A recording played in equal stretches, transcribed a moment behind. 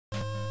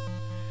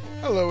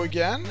Hello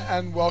again,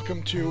 and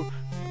welcome to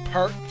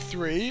part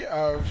 3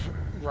 of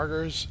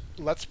Rugger's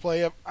Let's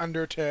Play of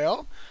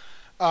Undertale.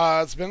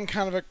 It's been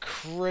kind of a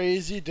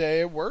crazy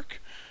day at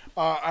work.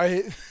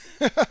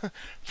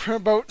 From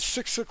about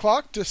 6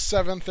 o'clock to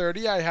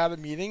 7:30, I had a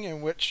meeting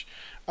in which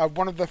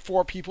one of the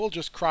 4 people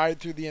just cried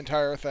through the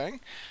entire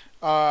thing.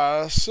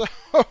 So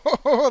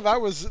that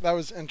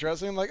was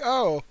interesting. Like,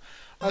 oh,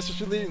 I was supposed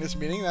to be leading this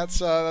meeting. That's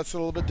a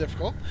little bit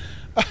difficult.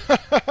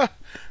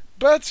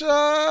 But,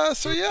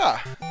 so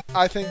yeah,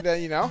 I think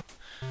that,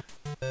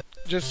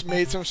 just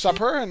made some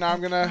supper, and now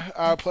I'm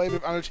gonna play a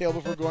bit of Undertale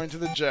before going to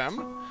the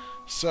gym.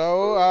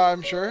 So,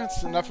 I'm sure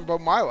it's enough about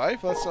my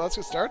life. Let's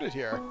get started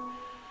here.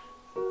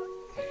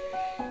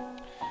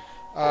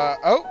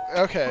 Oh,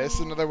 okay, it's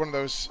another one of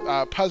those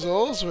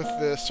puzzles with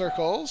the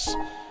circles.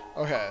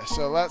 Okay,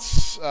 so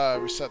let's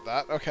reset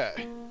that.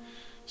 Okay,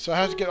 so I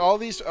have to get all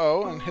these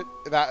O and hit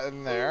that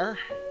in there.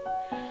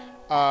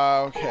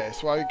 Okay,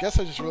 so I guess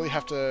I just really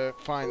have to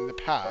find the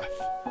path.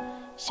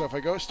 So if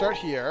I start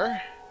here,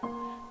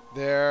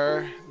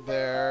 there,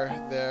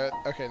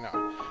 okay, no.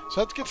 So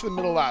I have to get to the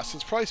middle last, so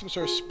it's probably some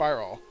sort of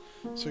spiral.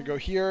 So we go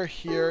here,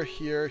 here,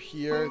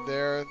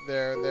 there.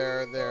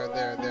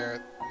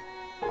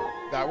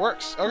 That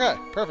works. Okay,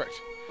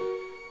 perfect.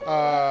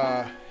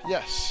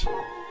 Yes.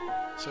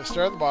 So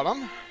start at the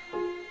bottom.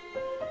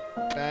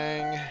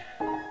 Bang.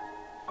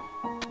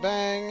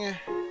 Bang.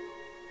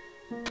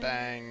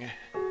 Bang.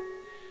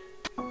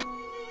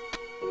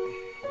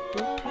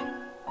 Boop.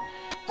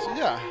 So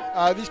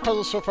yeah, these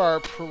puzzles so far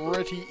are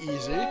pretty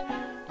easy.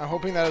 I'm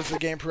hoping that as the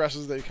game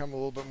progresses they become a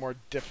little bit more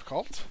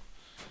difficult.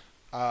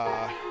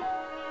 Yeah,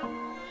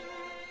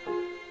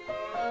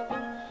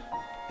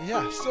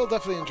 still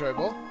definitely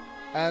enjoyable.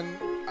 And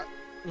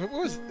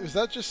was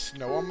that just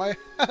snow on my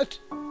head?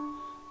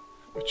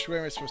 Which way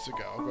am I supposed to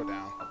go? I'll go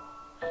down.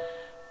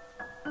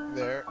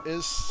 There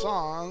is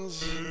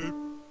Sans.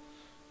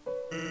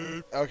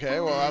 Okay,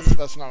 well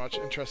that's not much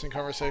interesting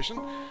conversation.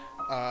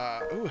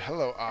 Ooh,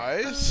 hello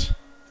eyes.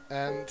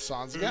 And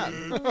Sans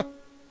again.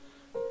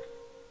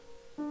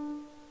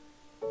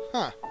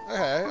 Huh,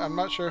 okay, I'm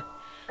not sure.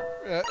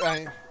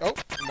 Oh,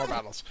 more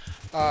battles.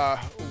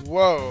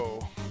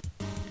 Whoa.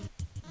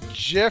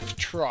 Jiff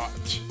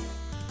Trot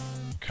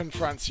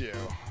confronts you.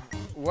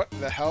 What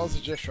the hell is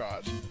a Jiff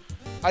Trot?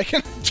 I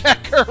can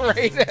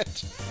decorate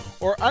it!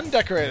 Or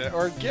undecorate it,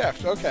 or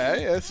gift.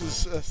 Okay, this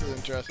is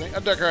interesting.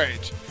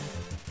 Undecorate.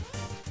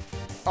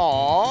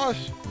 Aww.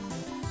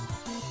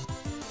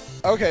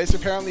 Okay, so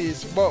apparently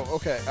he's... Whoa,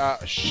 okay.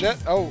 Shit.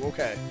 Oh,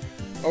 okay.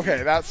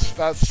 Okay, that's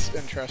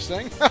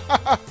interesting.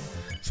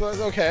 So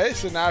that's okay.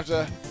 So now I have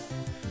to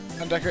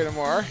undecorate it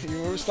more. You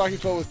move a stocking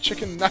filled with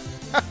chicken nut.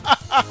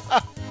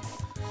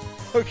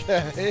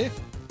 Okay.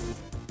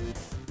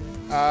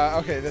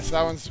 Okay,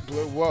 that one's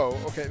blue. Whoa.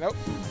 Okay, nope.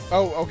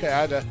 Oh, okay,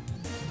 I had to...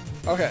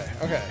 Okay,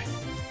 okay.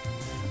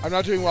 I'm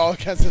not doing well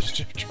against this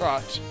Jiff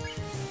Trot.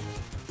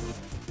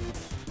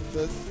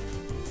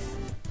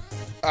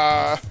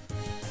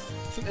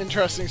 It's an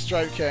interesting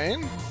striped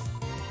cane.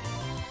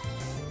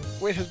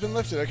 Weight has been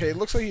lifted. Okay, it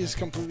looks like he's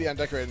completely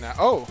undecorated now.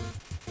 Oh!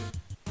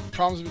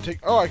 Problems have been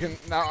taken. Oh, I can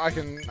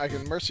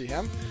mercy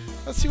him.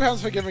 Let's see what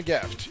happens if I give him a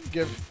gift.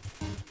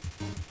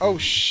 Oh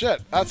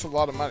shit, that's a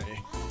lot of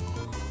money.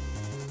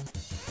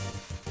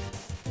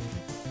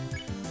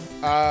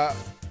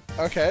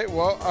 Okay,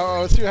 well,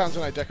 let's see what happens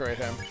when I decorate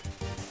him.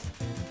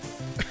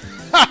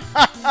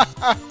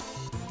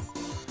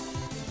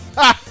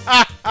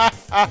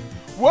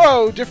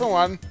 Whoa, different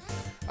one.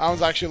 That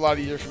one's actually a lot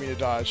easier for me to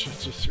dodge.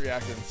 It's just 3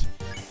 actions.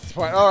 At this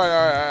point,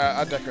 alright,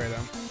 I'll decorate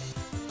him.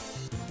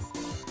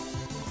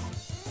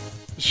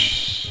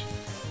 Shh.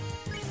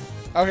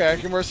 Okay, I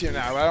can mercy him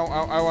now, but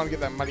I want to get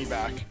that money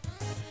back.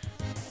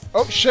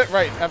 Oh, shit,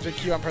 right. I have to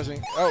keep on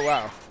pressing. Oh,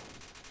 wow.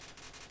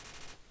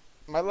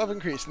 My love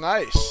increased.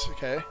 Nice.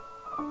 Okay.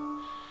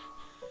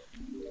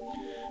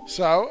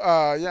 So,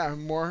 yeah,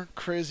 more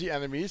crazy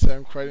enemies that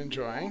I'm quite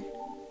enjoying.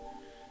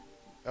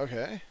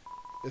 Okay.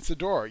 It's a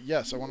door.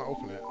 Yes, I want to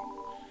open it.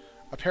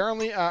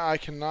 Apparently, I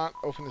cannot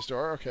open this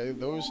door. Okay,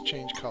 those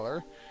change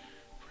color.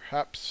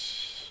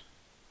 Perhaps...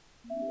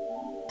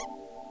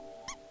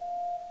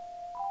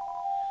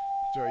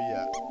 Door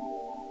yet.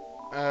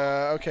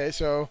 Okay,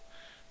 so...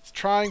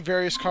 trying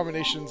various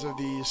combinations of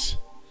these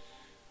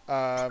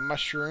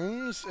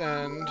mushrooms,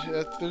 and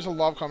there's a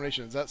lot of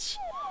combinations. That's,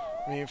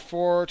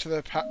 4 to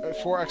the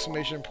 4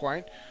 exclamation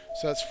point.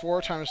 So that's 4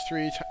 times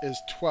 3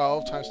 is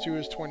 12, times 2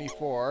 is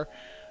 24.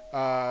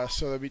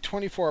 So there'll be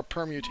 24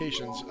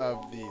 permutations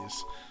of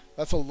these.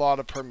 That's a lot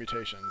of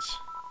permutations.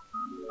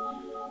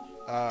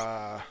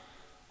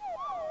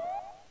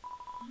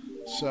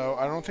 So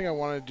I don't think I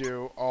want to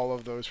do all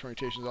of those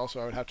permutations. Also,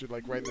 I would have to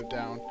write them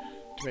down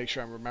to make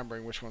sure I'm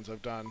remembering which ones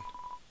I've done.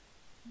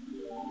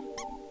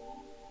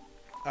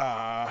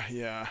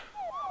 Yeah.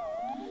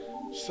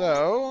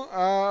 So,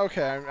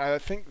 okay, I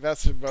think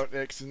that's about it,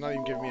 because it's not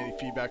even giving me any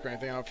feedback or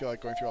anything. I don't feel like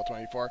going through all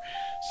 24.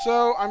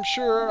 So, I'm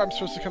sure I'm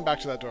supposed to come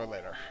back to that door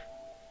later.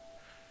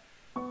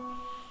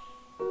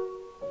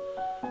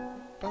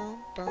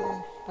 Boom,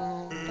 boom,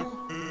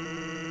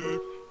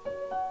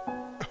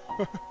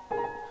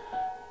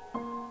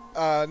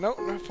 No,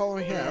 not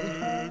following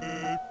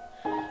him.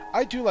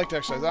 I do like to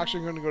exercise. I'm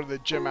actually going to go to the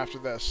gym after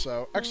this,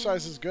 so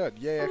exercise is good.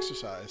 Yay,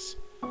 exercise.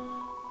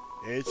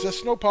 It's a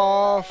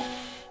Snowpuff!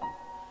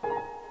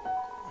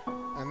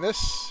 And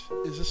this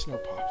is a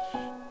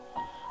Snowpuff.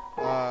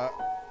 I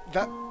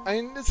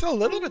mean, it's a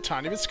little bit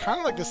tiny, but it's kind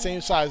of like the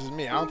same size as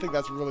me. I don't think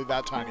that's really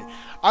that tiny.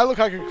 I look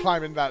like I could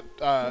climb in that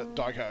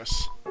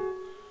doghouse.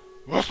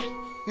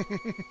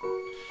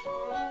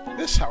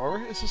 This,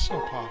 however, is a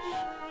Snowpuff.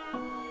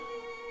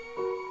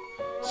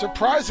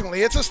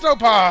 Surprisingly, it's a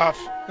Snowpuff!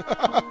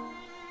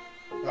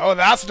 Oh,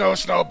 that's no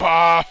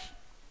Snowpuff!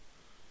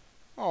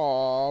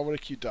 Aw, what a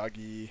cute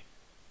doggy.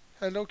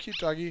 Hello, cute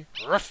doggy.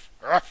 Ruff,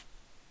 ruff.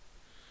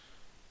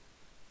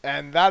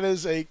 And that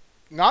is a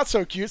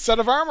not-so-cute set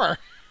of armor.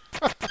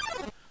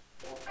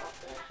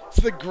 It's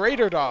the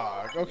greater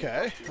dog.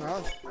 Okay.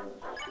 Well,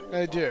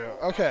 I do.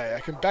 Okay, I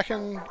can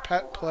beckon,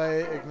 pet,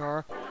 play,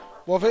 ignore.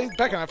 Well, if I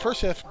beckon, at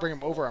first I have to bring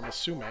him over, I'm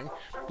assuming.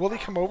 Will he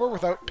come over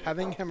without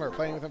petting him or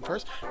playing with him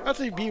first? I have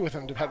to be with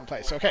him to pet and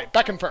play. So, okay,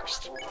 beckon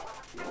first.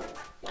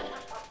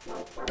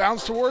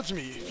 Bounce towards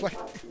me.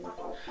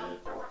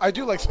 I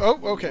do like... Oh,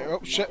 okay.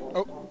 Oh, shit.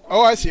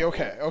 Oh, I see.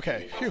 Okay,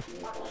 okay. Phew.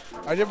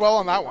 I did well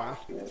on that one.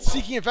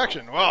 Seeking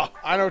affection. Well,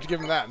 I know what to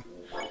give him then.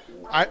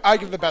 I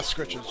give the best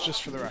scritches,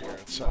 just for the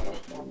record, so...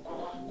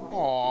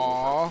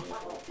 Aww.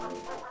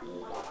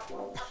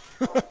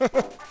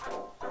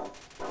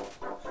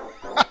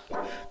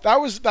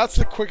 That's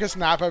the quickest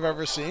nap I've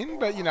ever seen,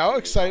 but, you know,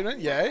 excitement,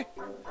 yay.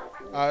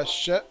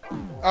 Shit.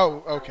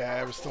 Oh, okay,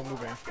 I was still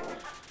moving.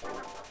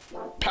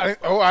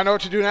 Oh, I know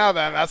what to do now,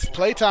 then. That's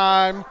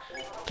playtime.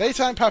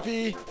 Playtime,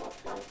 puppy.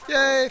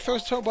 Yay,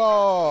 throws toe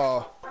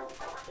ball.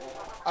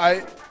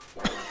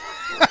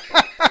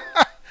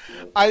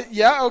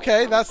 Yeah,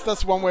 okay,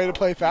 that's one way to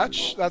play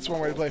fetch. That's one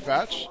way to play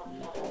fetch.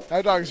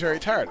 That dog is very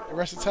tired. It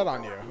rests its head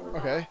on you.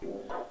 Okay.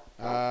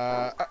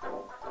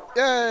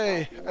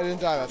 Yay! I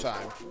didn't die that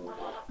time.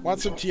 Want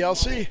some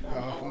TLC?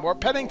 Oh, more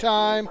petting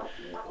time.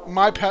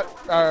 My pet,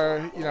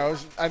 you know,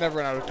 I never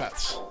run out of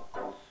pets.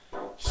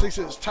 Six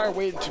is tired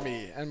waiting to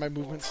me, and my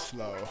movement's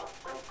slow.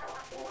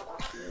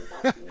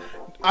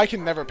 I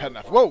can never pet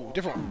enough. Whoa,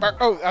 different one. Bark.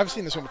 Oh, I've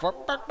seen this one before.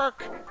 Bark,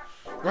 bark.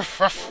 Ruff,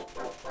 ruff.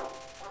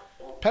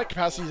 Pet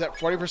capacity is at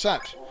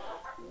 40%.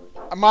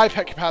 My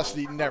pet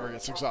capacity never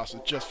gets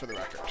exhausted, just for the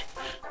record.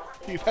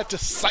 You pet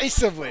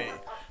decisively.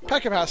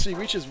 Pet capacity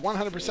reaches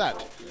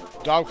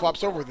 100%. Dog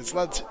flops over with its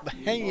legs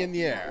hanging in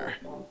the air.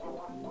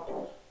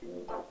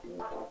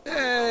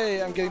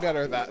 Yay, I'm getting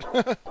better at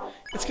that.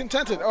 It's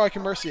contented. Oh, I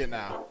can mercy it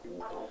now.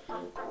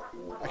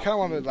 I kind of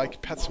want to,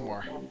 like, pet some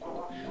more.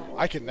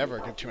 I can never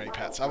give too many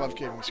pets. I love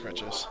giving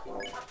scratches.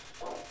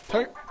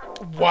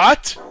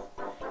 What?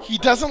 He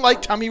doesn't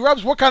like tummy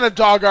rubs? What kind of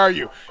dog are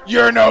you?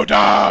 You're no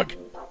dog!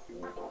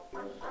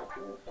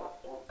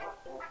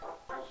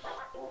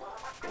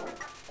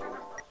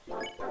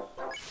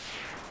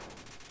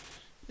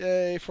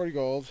 Yay, 40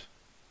 gold.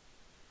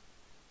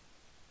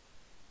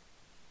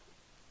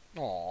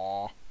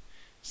 Aww.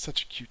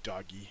 Such a cute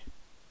doggy.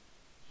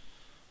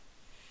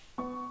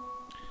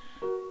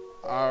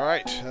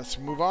 Alright, let's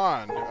move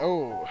on.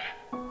 Oh.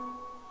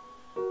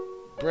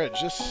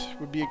 Bridge. This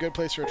would be a good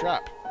place for a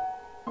trap.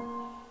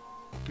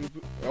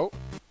 Oh.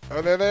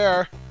 Oh, there they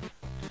are.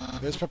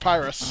 There's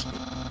Papyrus.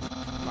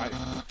 My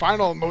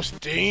final, most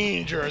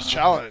dangerous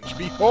challenge.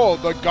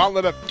 Behold, the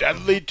Gauntlet of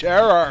Deadly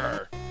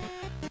Terror.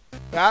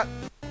 That...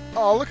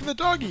 Oh, look at the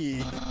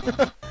doggy.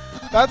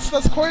 That's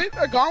quite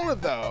a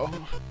gauntlet, though.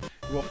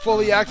 It will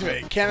fully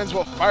activate. Cannons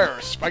will fire.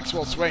 Spikes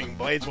will swing.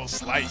 Blades will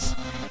slice.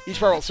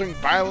 Each part will swing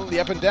violently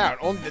up and down.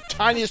 Only the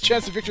tiniest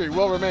chance of victory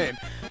will remain.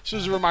 This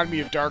does remind me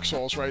of Dark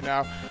Souls right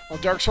now. Well,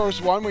 Dark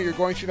Souls 1, when you're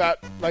going through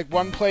that, like,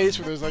 one place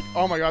where there's, like,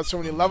 oh my god, so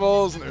many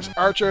levels, and there's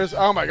archers.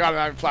 Oh my god,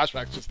 I'm having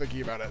flashbacks just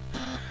thinking about it.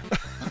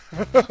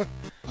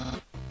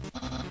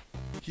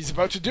 He's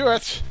about to do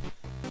it.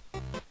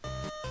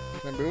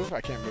 Can I move?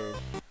 I can't move.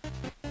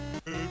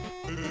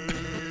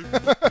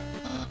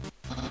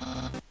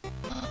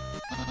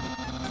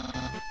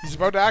 He's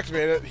about to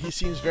activate it. He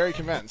seems very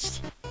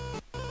convinced.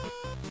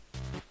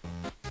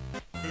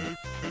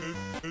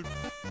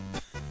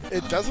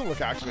 It doesn't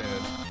look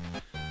activated.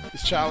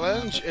 This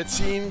challenge, it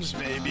seems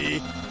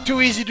maybe too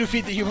easy to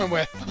defeat the human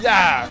with.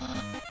 Yeah!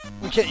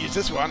 We can't use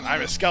this one.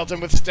 I'm a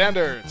skeleton with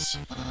standards.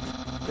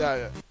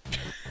 Yeah.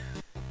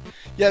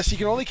 Yes, he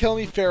can only kill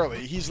me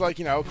fairly. He's like,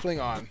 you know,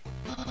 Klingon.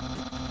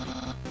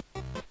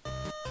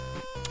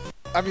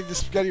 I mean, the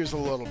spaghetti was a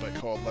little bit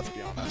cold, let's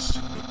be honest.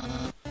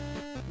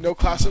 No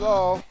class at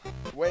all.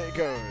 Away it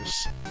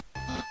goes.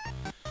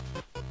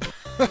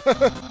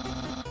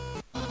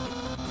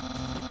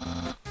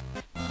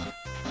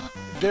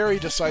 Very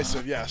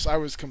decisive, yes. I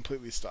was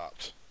completely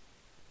stopped.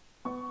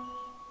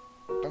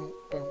 Bum,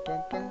 bum,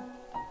 bum, bum.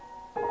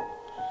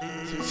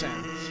 Sweet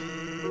sounds.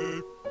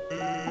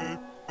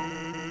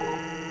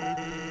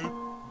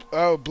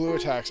 Oh, blue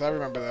attacks. I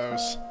remember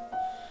those.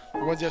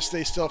 The ones you have to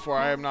stay still for,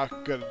 I am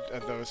not good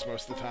at those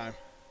most of the time.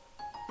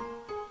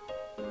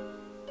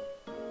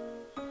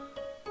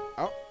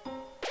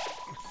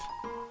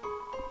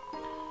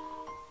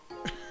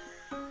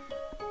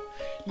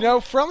 You know,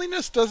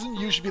 friendliness doesn't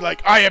usually be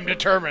like, I am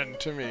determined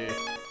to me.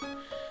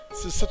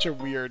 This is such a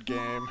weird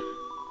game.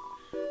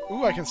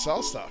 Ooh, I can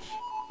sell stuff.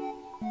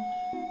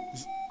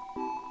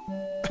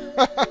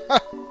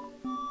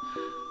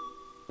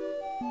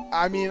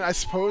 I mean, I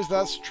suppose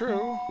that's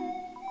true.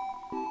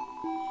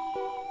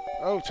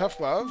 Oh, tough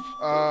glove.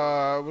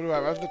 What do I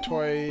have? I have the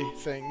toy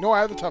thing. No,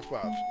 I have the tough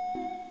glove.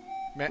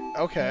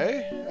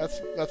 Okay, that's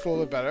a little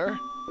bit better.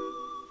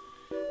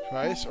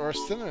 Twice or a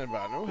cinnamon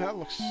button. Oh, that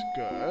looks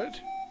good.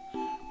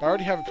 But I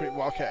already have a pretty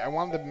well. Okay, I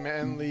want the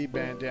manly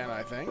bandana,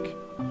 I think.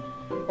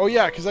 Oh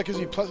yeah, because that gives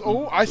me plus.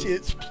 Oh, I see.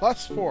 It's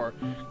 +4.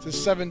 It's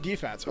 7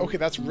 defense. Okay,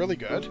 that's really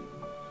good.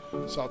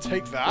 So I'll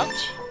take that.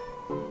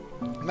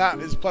 And that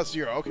is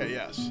 +0. Okay,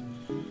 yes.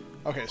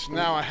 Okay, so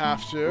now I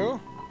have to.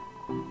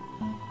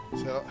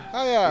 So,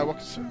 oh yeah,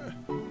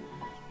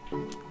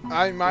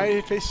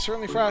 my face is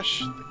certainly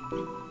fresh.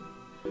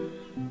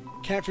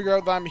 Can't figure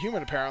out that I'm a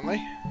human,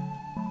 apparently.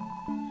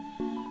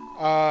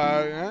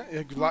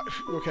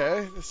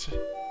 Okay.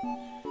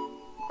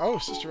 Oh,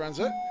 Sister runs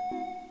it.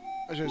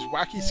 Just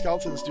wacky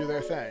skeletons do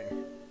their thing.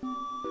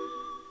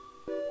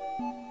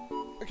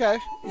 Okay,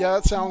 yeah,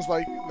 that sounds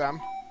like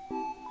them.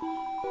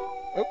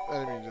 Oh, I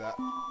didn't mean to do that.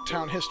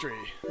 Town history.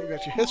 Think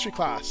back to your history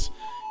class.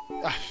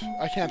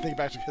 I can't think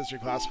back to history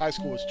class. High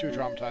school was too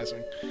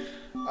traumatizing.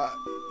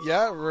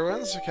 Yeah,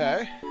 ruins.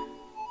 Okay.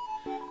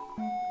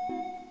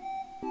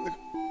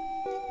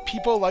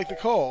 People like the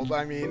cold.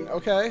 I mean,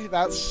 okay,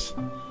 that's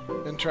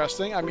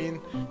interesting. I mean,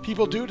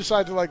 people do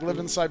decide to like live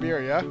in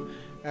Siberia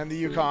and the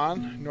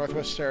Yukon,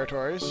 Northwest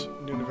Territories,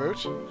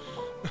 Nunavut.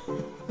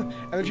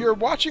 And if you're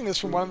watching this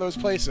from one of those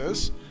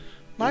places,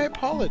 my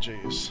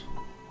apologies.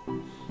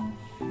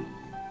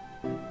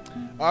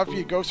 After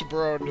you ghost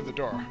burrow under the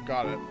door.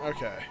 Got it.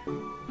 Okay.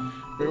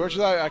 Wait, what was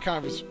that? I kind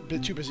of was a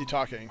bit too busy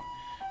talking.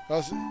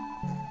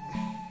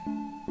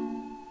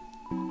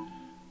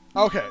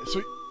 Okay,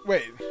 so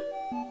wait.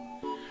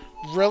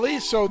 Really?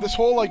 So this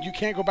whole like you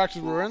can't go back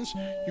to the ruins?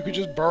 You could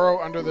just burrow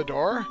under the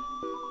door?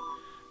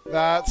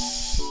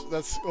 That's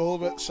a little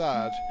bit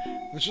sad.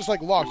 It's just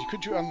like locked.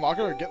 Could you unlock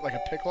it or get like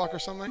a pick lock or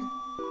something?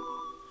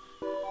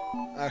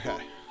 Okay.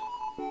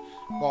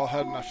 Well, I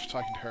had enough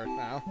talking to her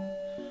now.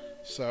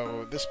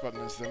 So this button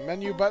is the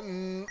menu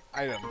button.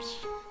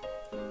 Items.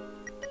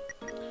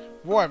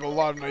 Whoa, I have a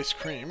lot of nice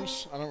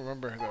creams. I don't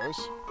remember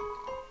those.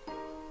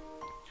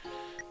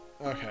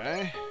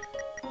 Okay.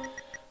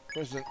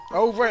 Where's the...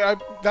 Oh, right.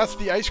 That's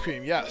the ice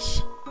cream.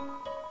 Yes.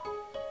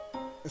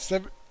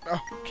 Instead...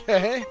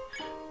 Okay.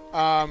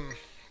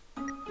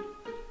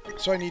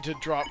 So I need to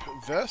drop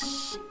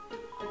this.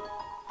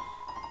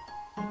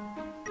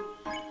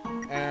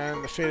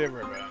 And the faded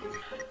ribbon.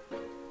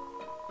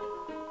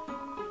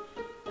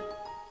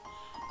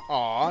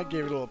 Aw, I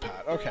gave it a little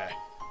pat. Okay.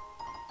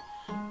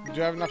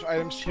 Do I have enough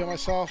items to heal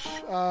myself?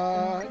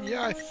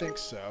 Yeah, I think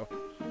so.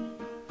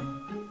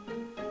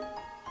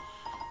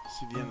 Let's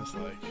see the end is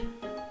like.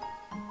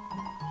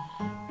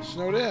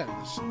 Snowdin.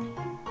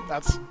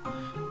 That's...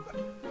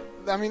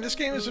 I mean, this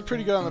game is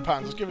pretty good on the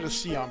puns. Let's give it a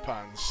C on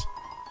puns.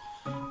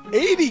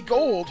 80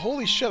 gold?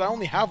 Holy shit, I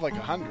only have like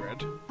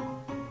 100.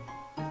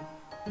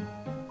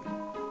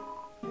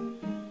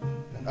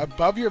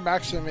 Above your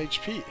maximum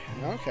HP.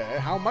 Okay,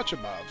 how much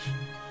above?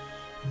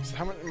 So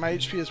how much? My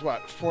HP is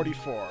what?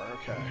 44.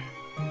 Okay.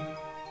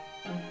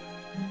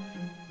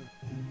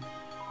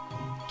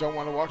 Don't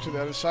want to walk to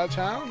the other side of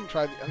town?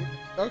 Try the...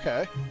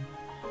 Okay.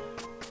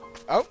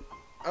 Oh.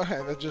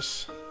 Okay, that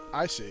just...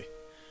 I see.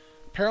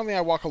 Apparently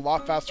I walk a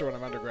lot faster when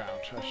I'm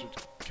underground. I should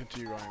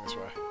continue going this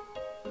way.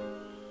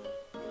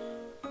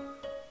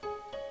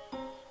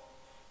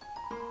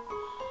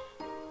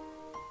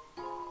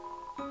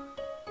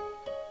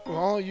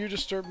 Well, you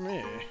disturbed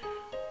me.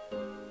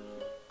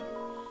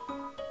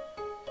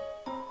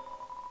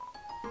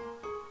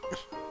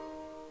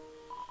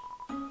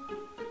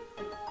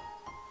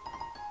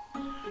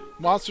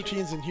 Monster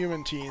teens and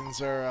human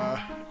teens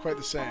are quite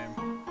the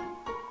same.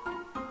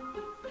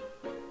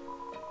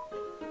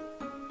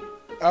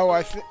 Oh,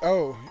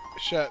 oh,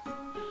 shit.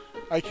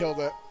 I killed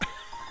it.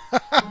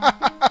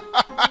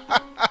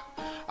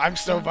 I'm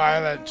so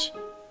violent.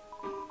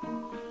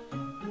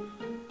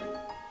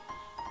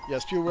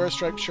 Yes, people who wear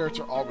striped shirts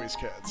are always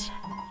kids.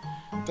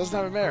 Doesn't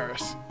have a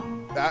mirrors.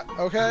 That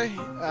okay?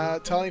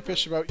 Telling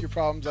fish about your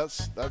problems.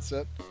 That's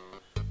it.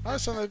 Oh,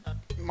 some of the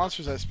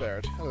monsters I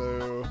spared.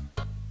 Hello.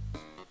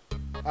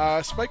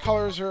 Spike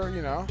collars are,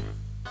 you know.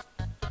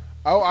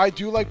 Oh, I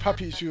do like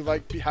puppies who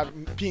like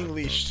being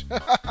leashed.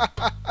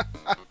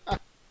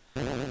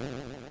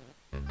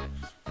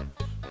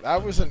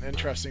 That was an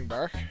interesting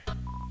bark.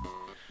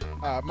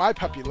 My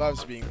puppy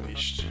loves being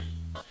leashed.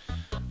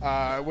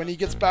 When he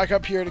gets back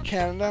up here to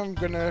Canada, I'm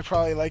gonna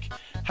probably like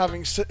have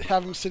him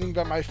sitting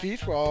by my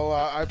feet while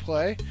I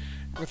play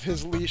with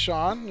his leash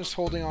on, just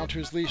holding onto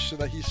his leash so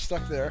that he's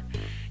stuck there,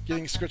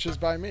 getting scritches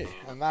by me,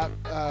 and that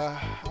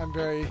I'm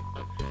very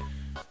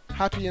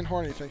happy and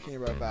horny thinking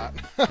about that.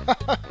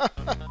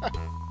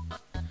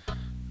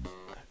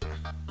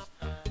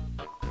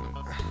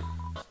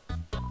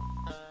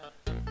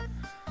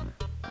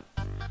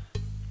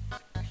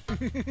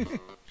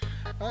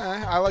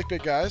 I like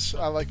big guys.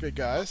 I like big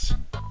guys.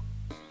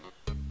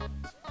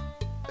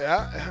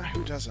 Yeah,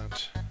 who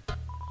doesn't?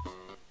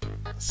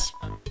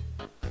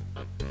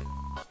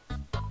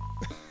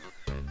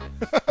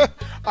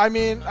 I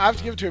mean, I have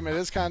to give it to him. It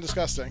is kind of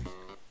disgusting.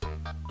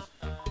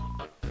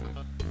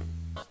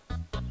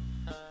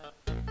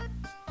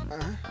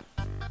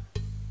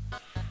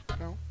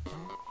 No.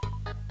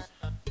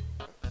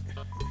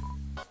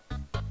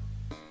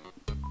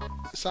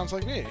 Sounds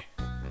like me.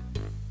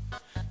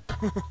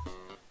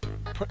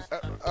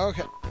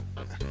 Okay.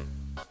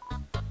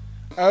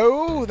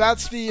 Oh,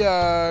 that's the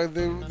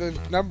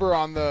number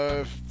on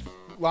the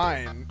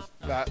line.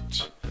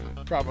 That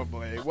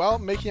probably. Well,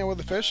 making out with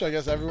a fish. I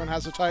guess everyone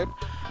has a type.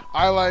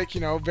 I like,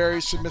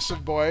 very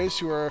submissive boys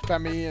who are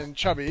femmy and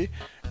chubby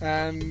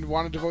and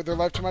want to devote their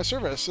life to my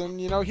service. And,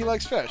 he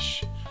likes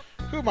fish.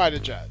 Who am I to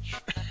judge?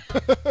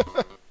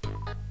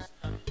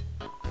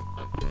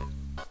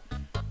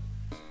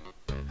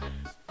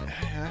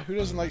 Who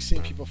doesn't like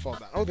seeing people fall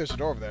down? Oh, there's a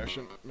door over there. I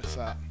shouldn't miss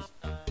that.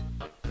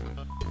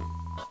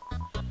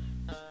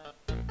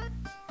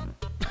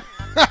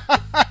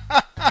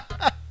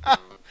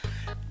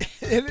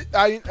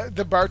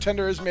 The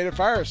bartender is made of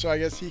fire, so I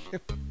guess he can...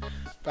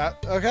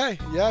 Okay,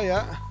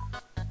 yeah.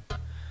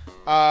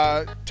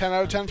 10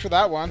 out of 10 for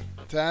that one.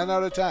 10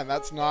 out of 10.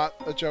 That's not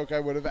a joke I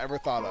would have ever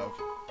thought of.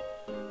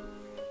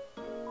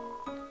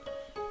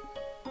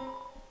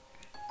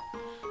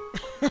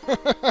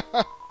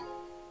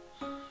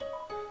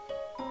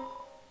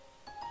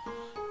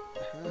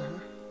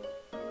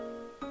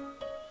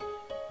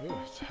 Ooh,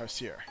 it's a house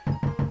here.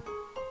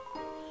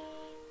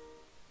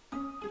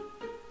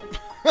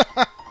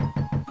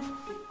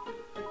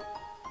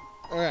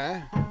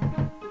 Okay.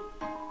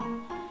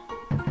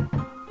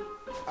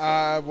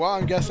 Well,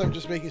 I guess I'm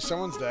just making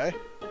someone's day.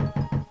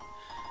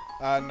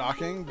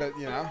 Knocking, but,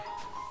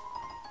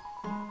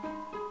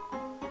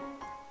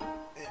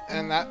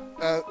 And that,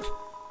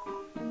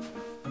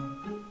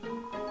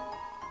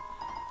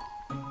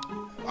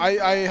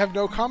 I have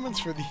no comments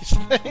for these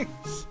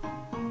things.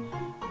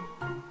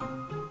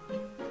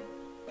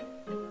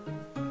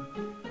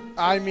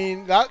 I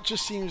mean, that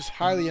just seems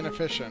highly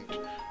inefficient.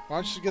 Why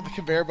don't you just get the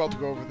conveyor belt to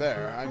go over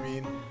there? I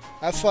mean,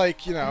 that's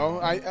like,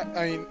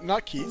 I mean,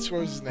 not Keats,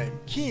 what was his name?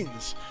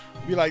 Keynes.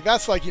 Be like,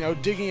 that's like,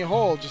 digging a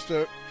hole just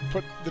to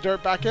put the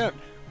dirt back in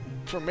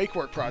for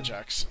make-work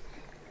projects.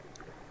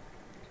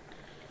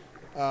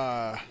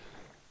 I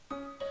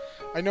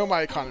know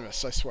my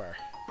economists, I swear.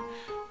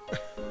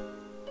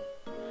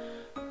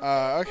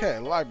 Okay,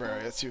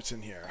 library, let's see what's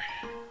in here.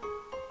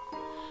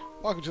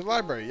 Welcome to the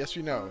library. Yes,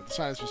 we know. The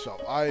sign is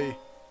misspelled. I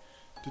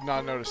did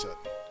not notice it.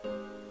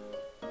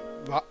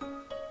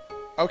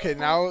 Okay,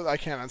 now I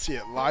can't unsee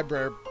it.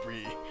 Library.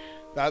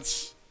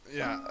 That's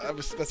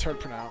that's hard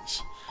to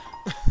pronounce.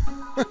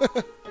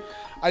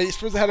 I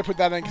suppose I had to put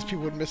that in because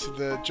people would miss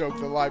the joke.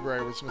 The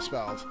library was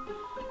misspelled.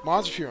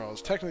 Monster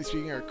funerals, technically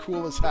speaking, are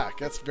cool as heck.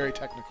 That's very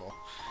technical.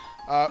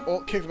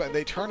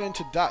 They turn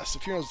into dust. The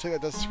funerals take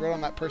that dust and spread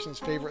on that person's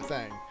favorite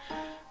thing.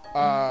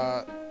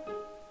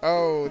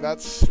 Oh,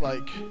 that's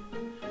like...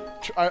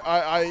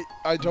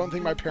 I don't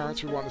think my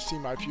parents would want to see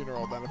my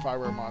funeral then if I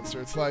were a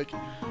monster. It's like,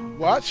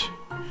 what?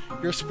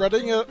 You're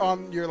spreading it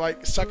on your,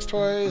 like, sex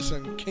toys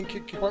and kink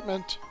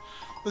equipment?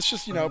 Let's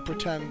just,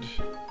 pretend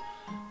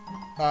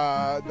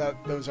that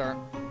those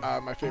aren't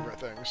my favorite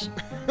things.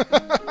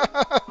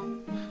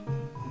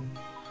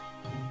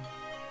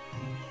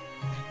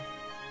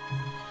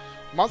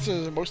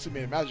 Monsters are mostly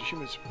made of magic.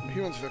 Humans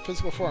with their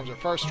physical forms are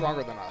far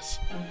stronger than us.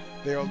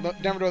 They will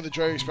never know the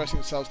joy of expressing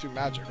themselves through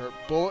magic. Or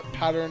bullet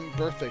pattern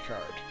birthday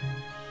card.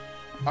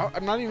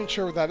 I'm not even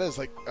sure what that is.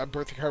 Like a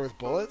birthday card with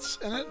bullets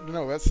in it?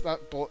 No, that's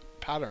not bullet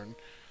pattern.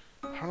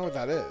 I don't know what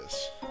that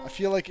is. I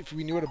feel like if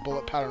we knew what a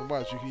bullet pattern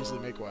was, we could easily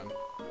make one.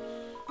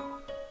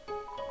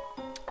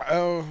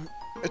 Oh,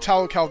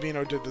 Italo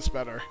Calvino did this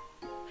better.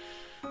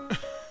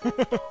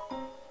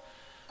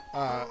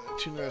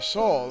 To their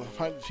soul,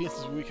 find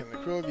defenses weaken. The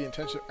cruelty, the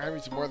intention of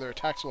enemies, the more their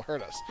attacks will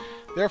hurt us.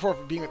 Therefore,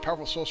 for being with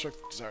powerful soul strength,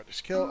 desire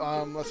to kill.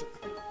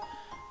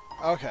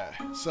 Okay,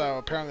 so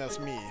apparently that's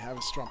me. I have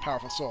a strong,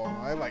 powerful soul.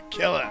 I like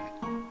killing.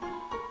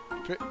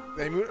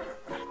 They move.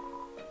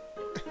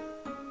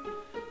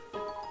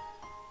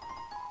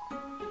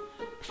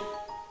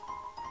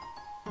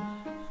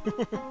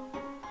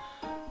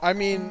 I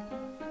mean,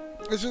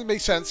 this doesn't make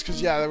sense because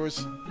you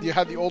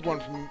had the old one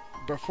from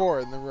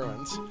before in the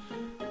ruins.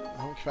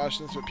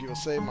 Fashion is what people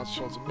say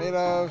monster souls are made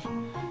of.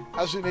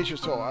 Absolute nature's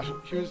soul.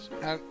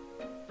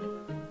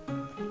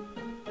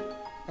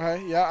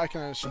 Okay, yeah, I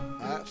can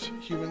understand that.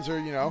 Humans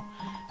are,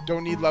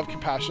 don't need love,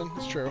 compassion.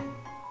 It's true.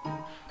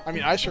 I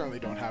mean, I certainly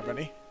don't have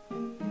any.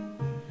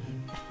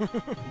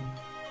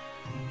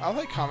 I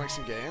like comics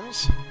and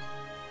games.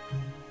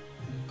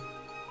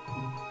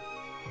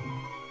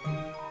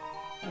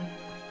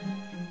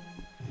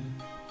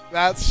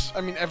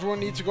 Everyone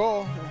needs a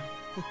goal.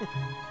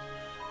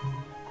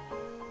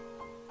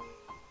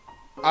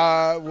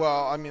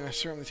 Well, it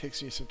certainly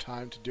takes me some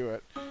time to do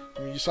it.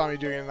 You saw me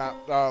doing it in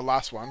that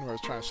last one where I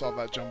was trying to solve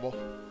that jumble.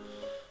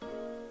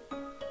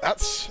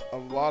 That's a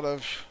lot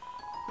of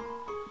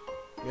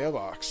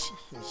mailbox.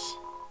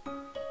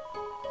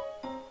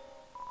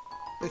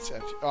 It's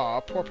empty. Aw,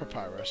 poor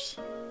Papyrus.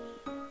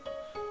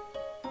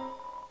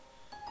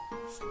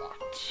 It's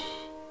locked.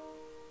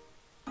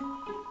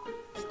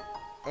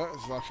 Oh,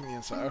 it's locked from the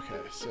inside.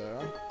 Okay,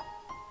 so...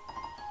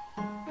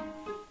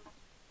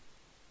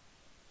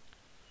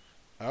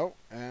 Oh,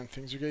 and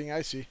things are getting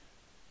icy.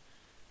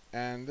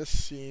 And this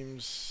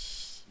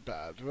seems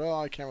bad. Well,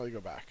 I can't really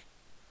go back.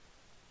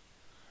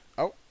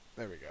 Oh,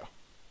 there we go.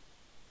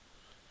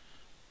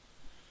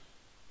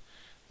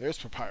 There's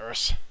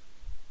Papyrus.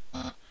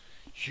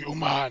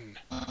 Human!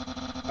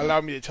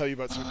 Allow me to tell you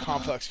about some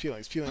complex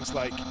feelings. Feelings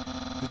like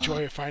the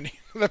joy of finding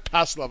the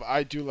pasta love.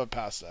 I do love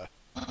pasta.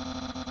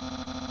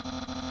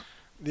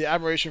 The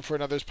admiration for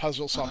another's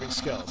puzzle-solving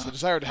skills. The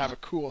desire to have a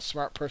cool,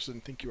 smart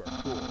person think you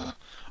are cool.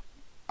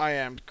 I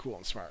am cool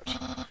and smart.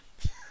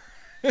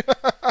 You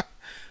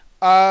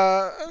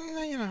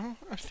know,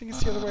 I think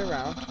it's the other way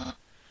around.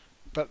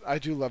 But I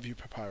do love you,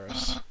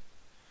 Papyrus.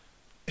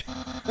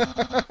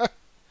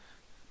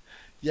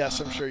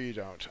 Yes, I'm sure you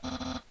don't.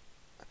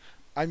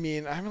 I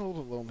mean, I'm a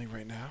little bit lonely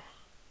right now.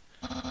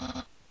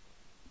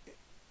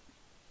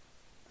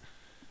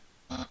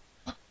 No,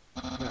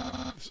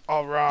 it's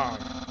all wrong.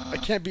 I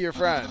can't be your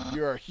friend.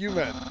 You're a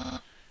human.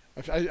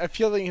 I'm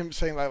feeling him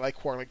saying like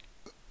Quark, like,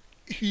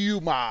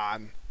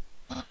 human.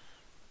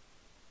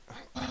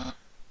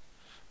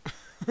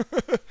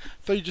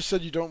 Thought you just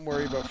said you don't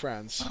worry about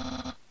friends.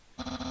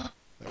 The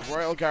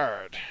Royal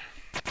Guard.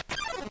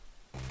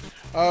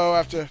 Oh, I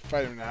have to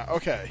fight him now.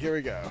 Okay, here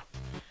we go.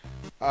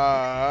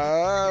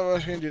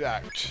 What can I do to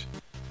act?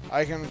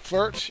 I can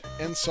flirt,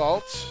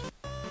 insult.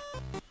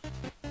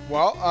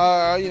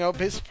 Well, you know,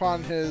 based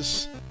upon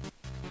his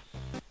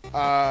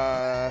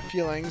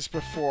feelings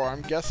before,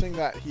 I'm guessing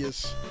that he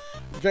is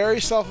very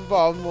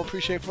self-involved and will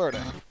appreciate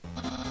flirting.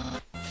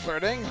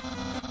 Flirting?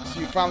 So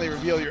you finally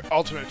reveal your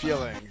ultimate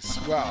feelings.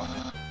 Well,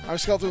 I'm a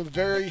skeleton with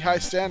very high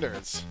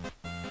standards.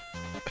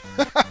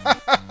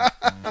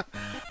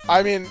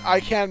 I mean,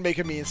 I can make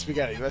a mean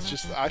spaghetti. That's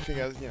just, I think,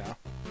 you know.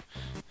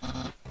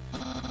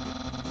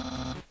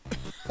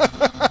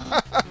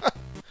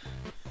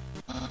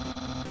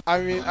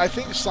 I mean, I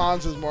think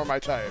Sans is more my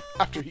type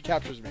after he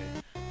captures me.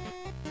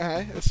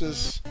 Okay,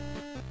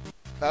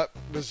 that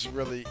was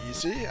really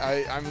easy.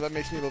 That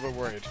makes me a little bit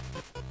worried.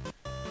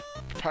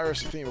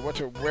 Papyrus is thinking of what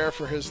to wear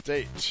for his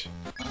date.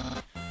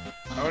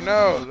 Oh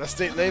no, let's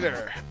date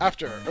later.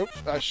 After.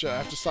 Oops, I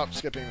have to stop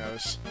skipping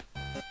those.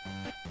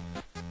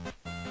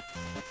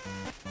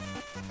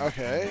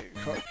 Okay,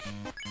 cook.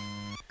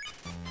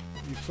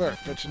 You flirt,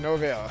 but to no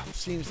avail.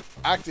 Seems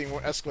acting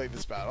won't escalate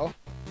this battle.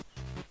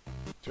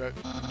 Do I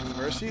do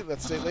mercy?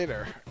 Let's date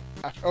later.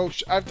 Oh,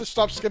 I have to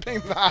stop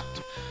skipping that.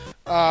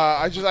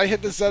 I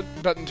hit the Z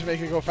button to make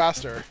it go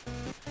faster.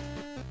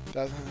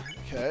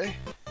 Okay.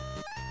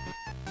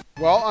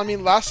 Well, I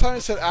mean, last time I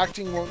said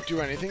acting won't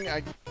do anything.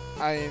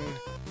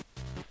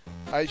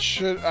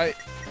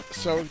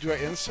 So do I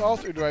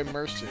insult or do I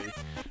mercy?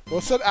 Well,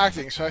 it said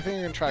acting, so I think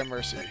I'm gonna try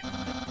mercy.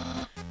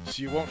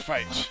 So you won't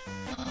fight.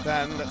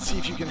 Then let's see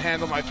if you can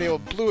handle my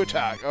fabled blue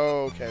attack.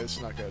 Oh, okay, this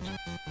is not good.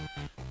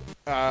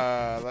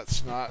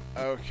 Let's not.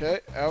 Okay.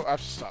 Oh, I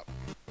have to stop.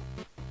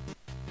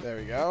 There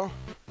we go.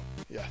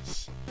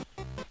 Yes.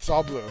 It's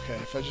all blue. Okay,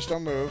 if I just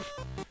don't move.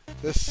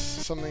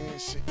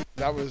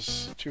 That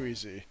was too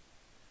easy.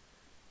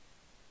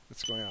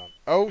 What's going on?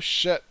 Oh,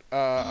 shit.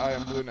 I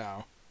am blue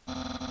now.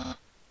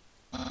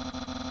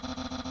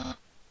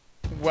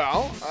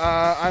 Well,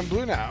 I'm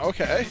blue now.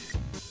 Okay.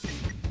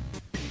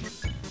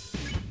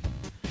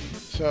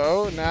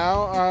 So,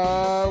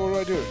 now,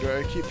 what do? Do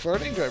I keep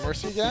flirting? Do I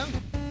mercy again?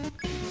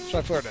 Let's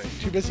try flirting.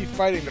 Too busy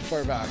fighting to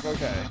flirt back.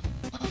 Okay.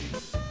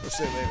 Let's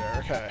say later.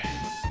 Okay.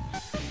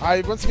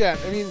 Once again,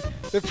 I mean,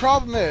 the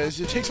problem is,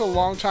 it takes a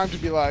long time to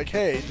be like,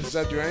 hey, does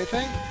that do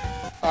anything?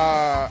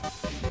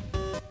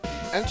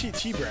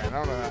 MTT brand,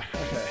 I don't know.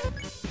 Okay.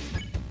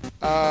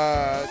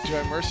 Do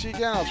I mercy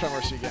again? I'll try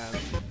mercy again.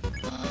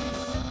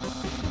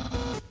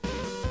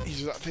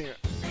 He's not thinking.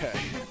 Okay.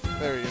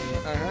 There we go.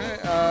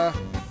 Alright,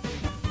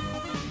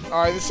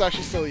 alright, this is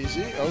actually still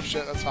easy. Oh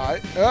shit, that's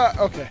high.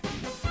 Okay.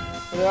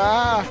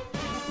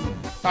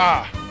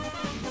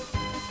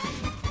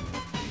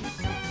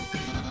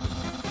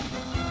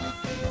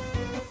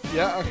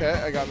 Yeah, okay,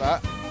 I got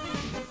that.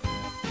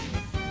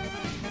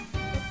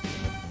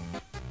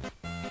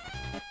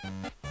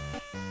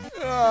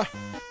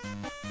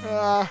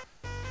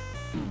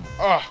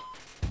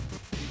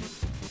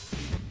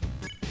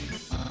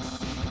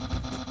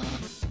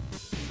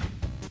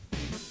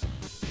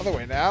 Other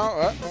way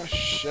now. Oh,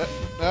 shit.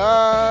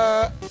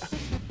 Oh,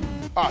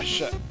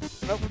 shit.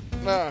 Nope.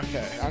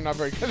 Okay, I'm not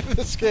very good at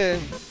this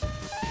game.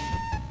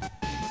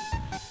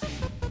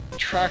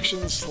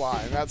 Traction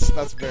slime. That's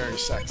very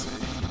sexy.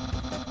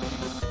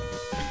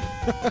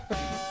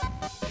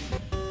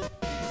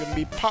 Gonna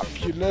be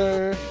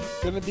popular.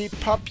 Gonna be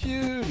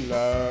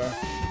popular.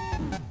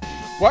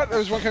 What? There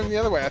was one coming the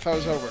other way. I thought it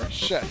was over.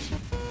 Shit.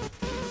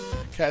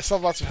 Okay, I still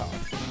have lots of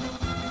health.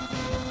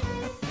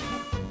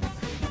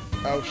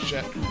 Oh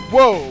shit.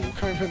 Whoa!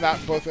 Coming from that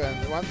both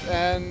ends. One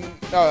and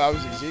oh, that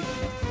was easy.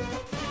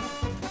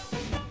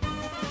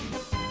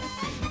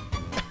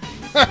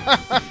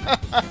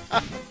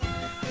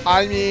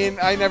 I mean,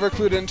 I never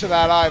clued into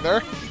that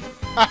either.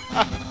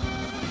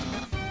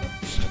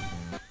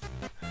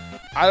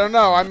 I don't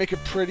know. I make a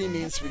pretty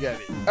mean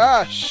spaghetti.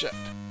 Ah, shit.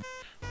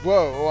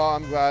 Whoa. Well,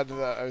 I'm glad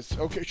that I was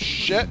okay.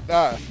 Shit.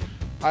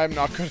 I'm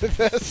not good at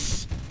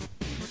this.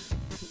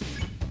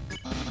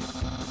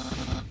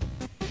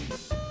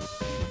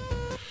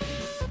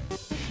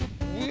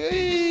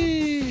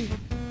 Whee!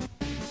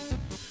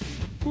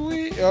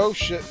 Whee! Oh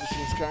shit! This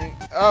one's coming.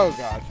 Oh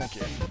god! Thank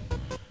you.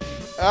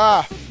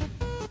 Ah.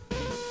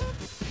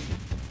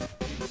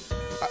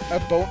 A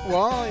boat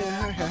wall?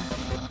 Yeah, okay.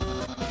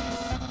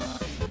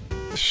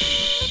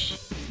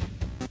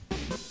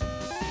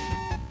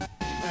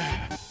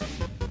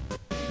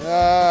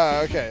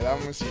 Okay, that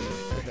one was easy.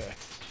 Okay.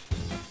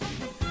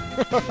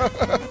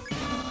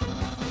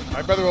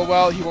 My brother will,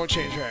 well, he won't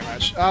change very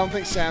much. I don't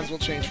think sands will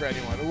change for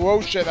anyone. Whoa,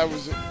 shit, that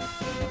was...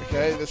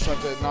 Okay, this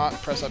have to not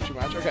press up too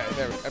much. Okay,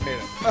 there, I made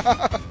it.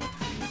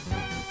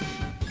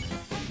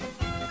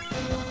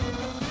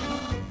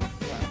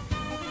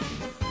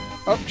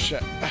 Oh,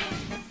 shit.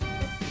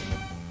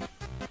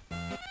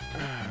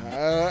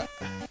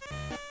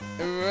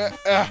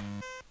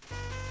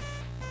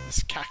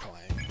 It's cackling.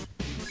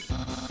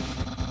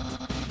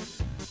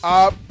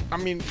 I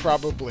mean,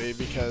 probably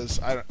because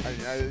I you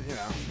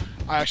know,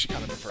 I actually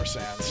kind of prefer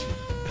sands.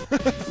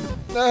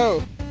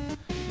 No.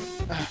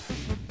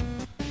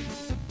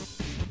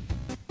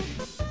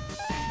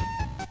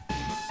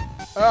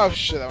 Oh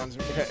shit, that one's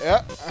okay.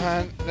 Yeah,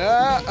 and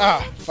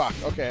fuck.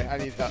 Okay, I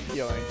need that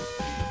healing.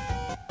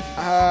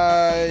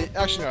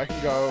 Actually, no, I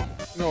can go.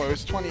 No, it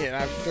was 28, and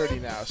I have 30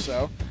 now.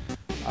 So,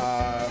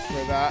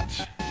 for that,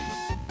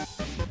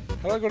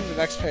 how do I go to the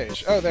next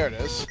page? Oh, there it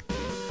is.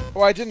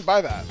 Oh, I didn't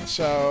buy that,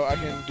 so I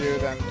can do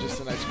then just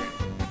an ice cream.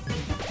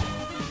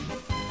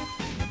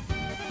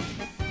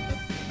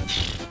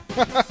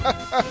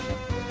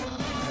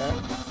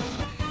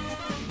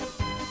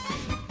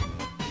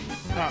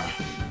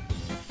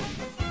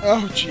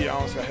 Oh, gee, I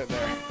almost got hit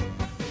there.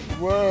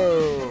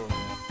 Whoa.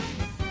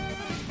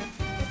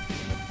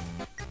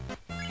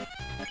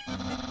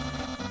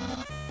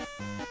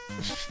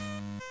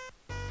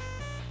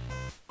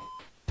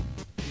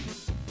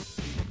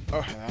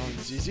 Oh, that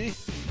one's easy.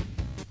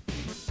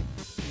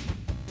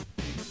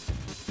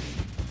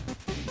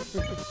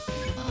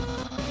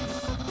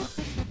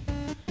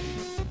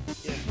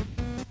 Yeah.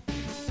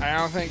 I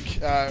don't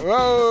think,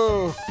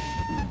 whoa!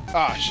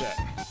 Ah, shit.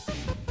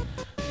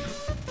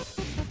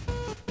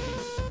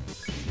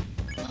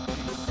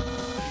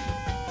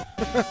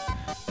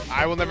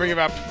 I will never give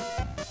up.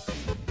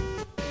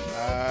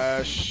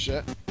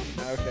 Shit.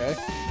 Okay.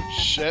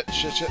 Shit.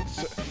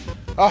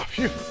 Oh,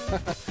 phew.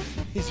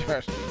 He's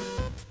hurt.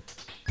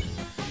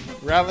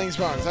 Rattling his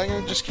bones. I'm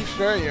gonna just keep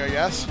sparing you, I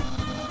guess.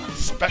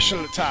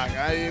 Special attack.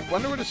 I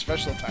wonder what a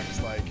special attack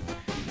is like.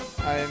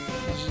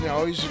 You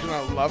know, he's just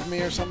gonna love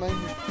me or something?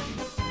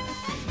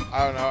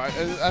 I don't know.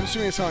 I'm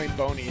assuming it's something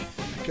bony.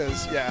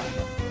 Because, yeah.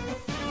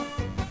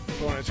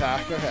 Bone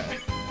attack. Okay.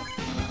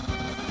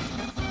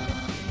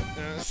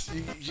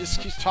 He just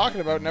keeps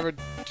talking about never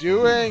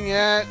doing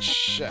it.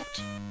 Shit.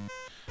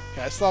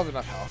 Okay, I still have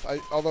enough health.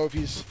 Although if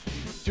he's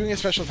doing a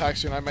special attack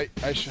soon, I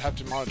should have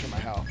to monitor my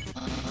health.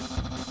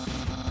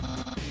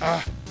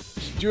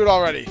 Just do it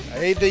already. I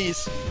hate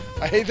these.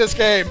 I hate this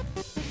game.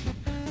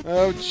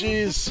 Oh,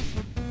 jeez.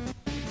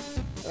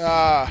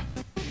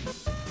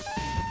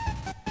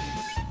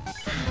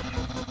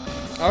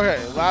 Okay,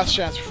 last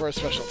chance before a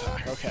special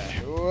attack.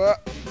 Okay.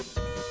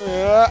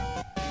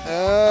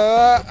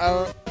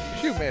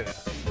 Phew, made it.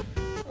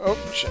 Oh,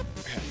 shit.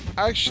 Okay.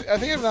 Actually, I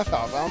think I have enough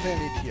health. I don't think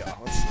I need to heal.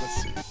 Let's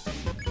see.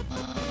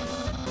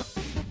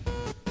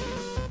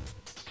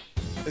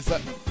 Is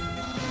that...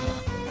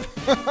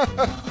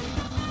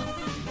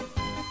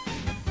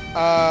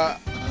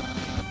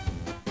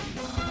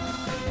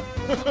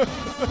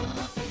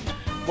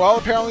 Well,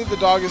 apparently the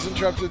dog has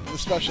interrupted the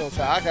special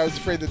attack. I was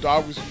afraid the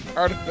dog was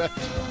part of it.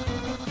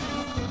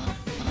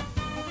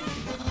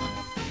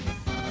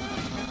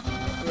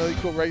 Really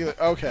cool regular...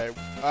 Okay.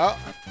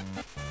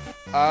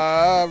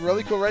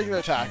 Really cool regular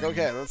attack.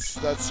 Okay, let's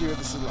see what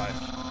this is like.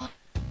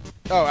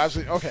 Oh,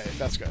 absolutely. Okay,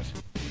 that's good.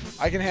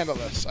 I can handle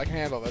this.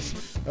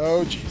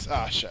 Oh, jeez.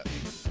 Ah, shit.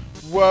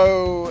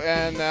 Whoa,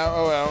 and now...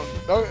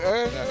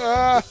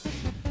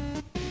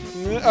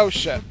 Oh,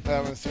 shit.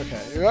 That one's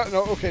okay.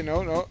 No, okay,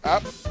 no.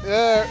 Up.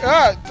 There.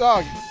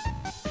 Dog.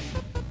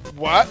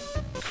 What?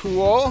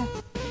 Cool.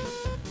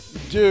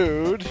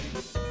 Dude.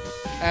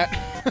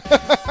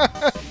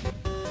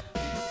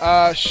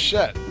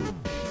 Shit.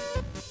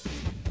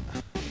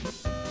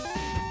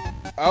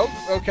 Oh,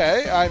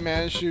 okay. I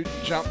managed to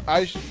jump.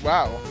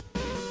 Wow.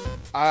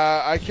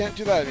 I can't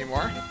do that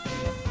anymore.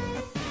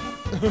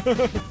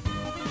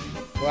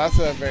 Well, that's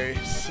a very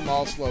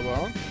small slow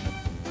bone.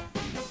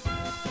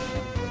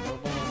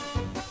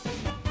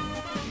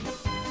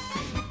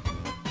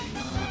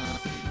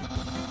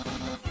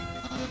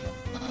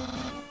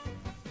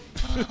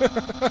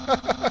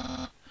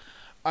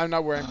 I'm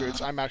not wearing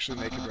boots. I'm actually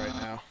naked right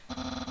now.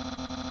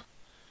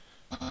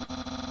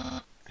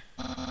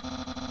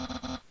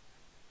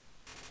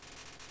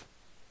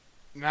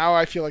 Now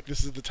I feel like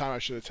this is the time I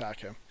should attack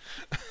him.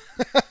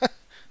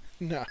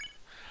 No.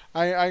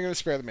 I'm going to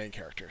spare the main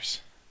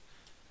characters.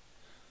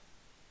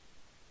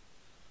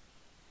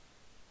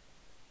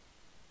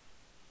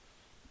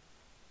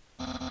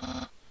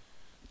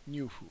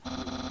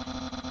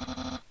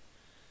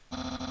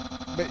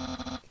 But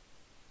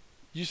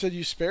you said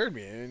you spared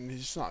me, and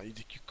it's not. You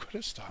could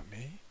have stopped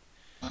me.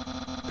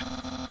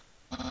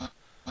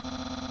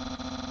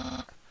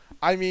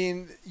 I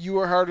mean, you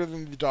were harder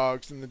than the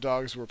dogs, and the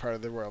dogs were part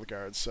of the Royal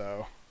Guard,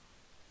 so...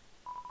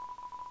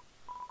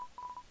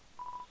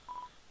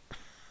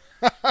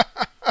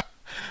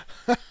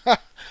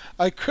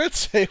 I could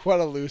say what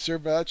a loser,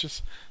 but that's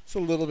just it's a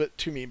little bit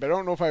too mean. But I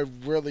don't know if I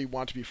really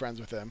want to be friends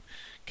with him,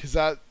 because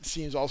that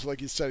seems also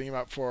like he's setting him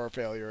up for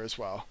failure as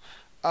well.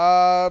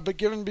 But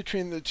given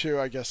between the two,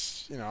 I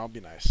guess, you know, I'll be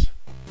nice.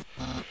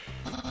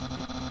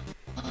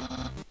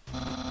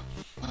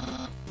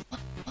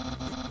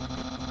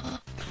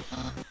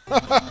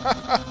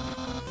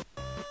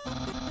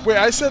 Wait,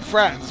 I said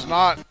friends,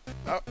 not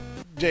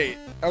date.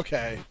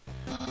 Okay.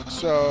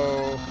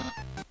 So...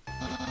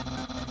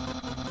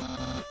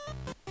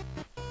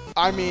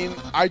 I mean,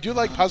 I do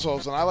like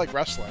puzzles, and I like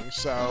wrestling,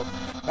 so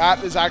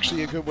that is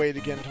actually a good way to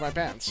get into my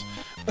pants.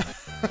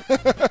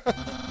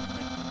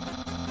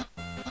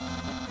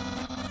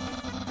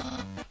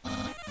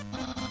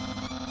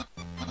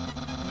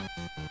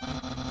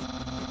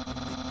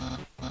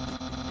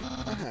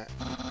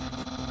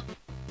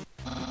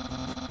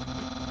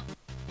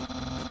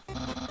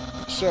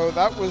 So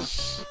that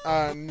was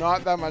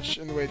not that much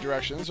in the way of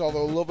directions,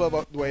 although a little bit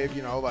about the way of,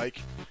 you know, like,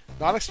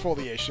 not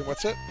exfoliation,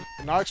 what's it?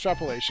 Not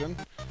extrapolation.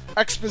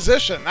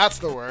 Exposition, that's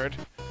the word.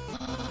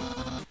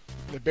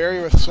 The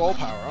barrier with soul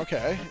power,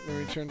 okay. Then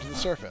we return to the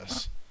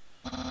surface.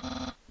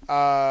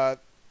 The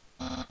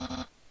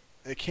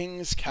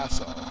king's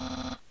castle.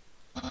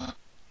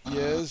 He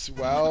is,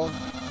 well...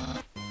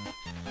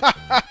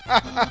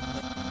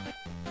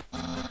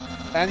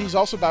 And he's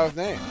also bad with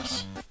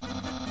names.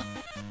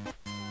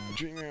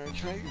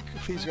 Can I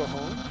please go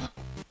home?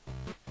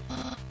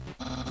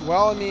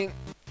 Well, I mean,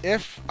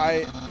 if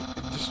I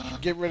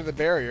just get rid of the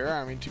barrier,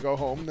 I mean, to go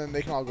home, then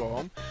they can all go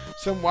home.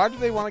 So why do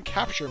they want to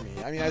capture me?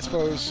 I mean, I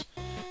suppose,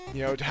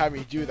 you know, to have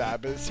me do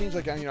that, but it seems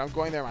like, you know, I'm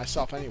going there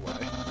myself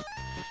anyway.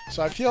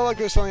 So I feel like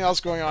there's something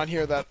else going on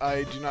here that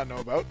I do not know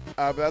about,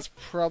 but that's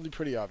probably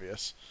pretty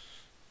obvious.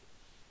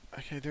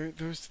 Okay,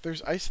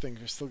 there's ice things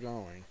that are still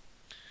going.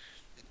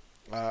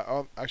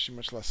 Oh, actually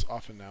much less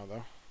often now,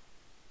 though.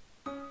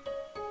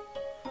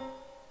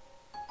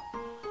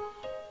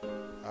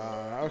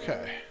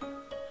 Okay.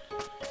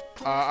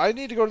 I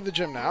need to go to the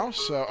gym now,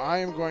 so I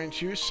am going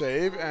to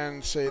save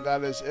and say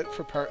that is it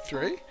for part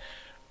 3.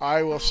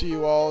 I will see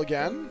you all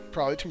again,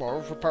 probably tomorrow,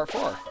 for part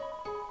 4.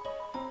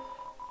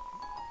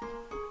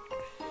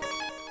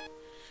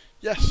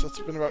 Yes, that's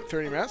been about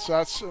 30 minutes, so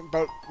that's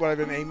about what I've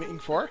been aiming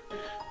for.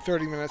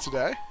 30 minutes a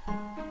day.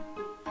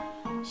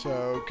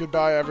 So,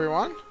 goodbye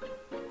everyone,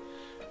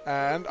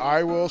 and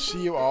I will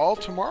see you all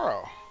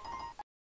tomorrow.